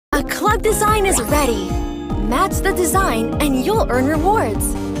A club design is ready. Match the design and you'll earn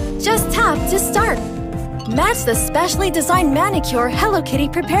rewards. Just tap to start. Match the specially designed manicure Hello Kitty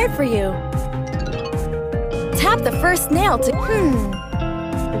prepared for you. Tap the first nail to…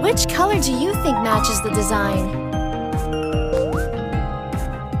 Which color do you think matches the design?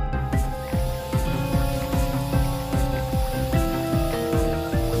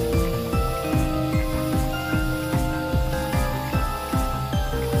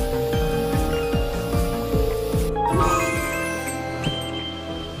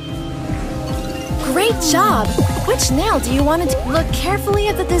 Great job! Which nail do you want to do? Look carefully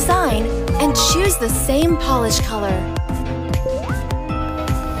at the design and choose the same polish color.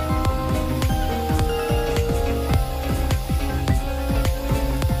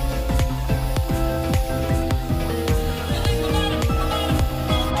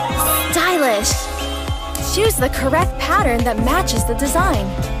 Stylish! Choose the correct pattern that matches the design.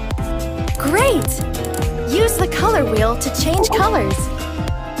 Great! Use the color wheel to change colors.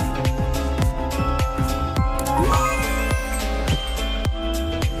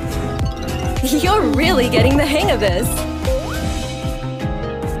 You're really getting the hang of this!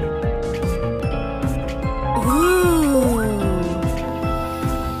 Ooh!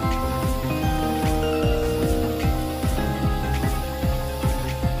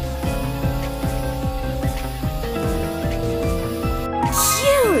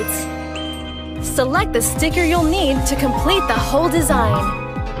 Cute! Select the sticker you'll need to complete the whole design.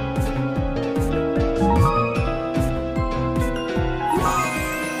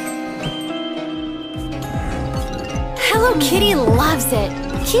 Hello Kitty loves it!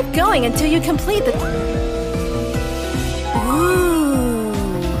 Keep going until you complete the… Ooh!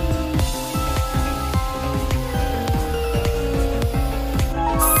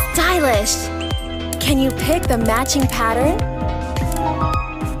 Stylish! Can you pick the matching pattern?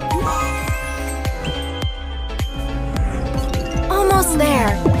 Almost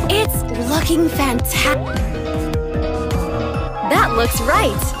there! It's looking fantastic! That looks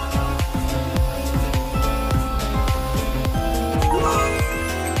right!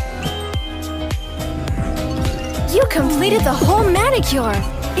 You completed the whole manicure!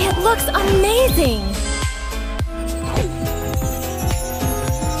 It looks amazing!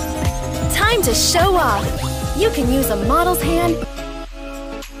 Time to show off! You can use a model's hand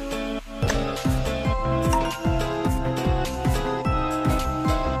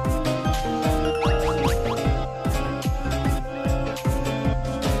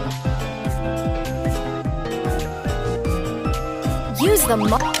Use the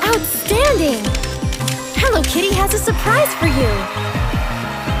Outstanding! Hello Kitty has a surprise for you!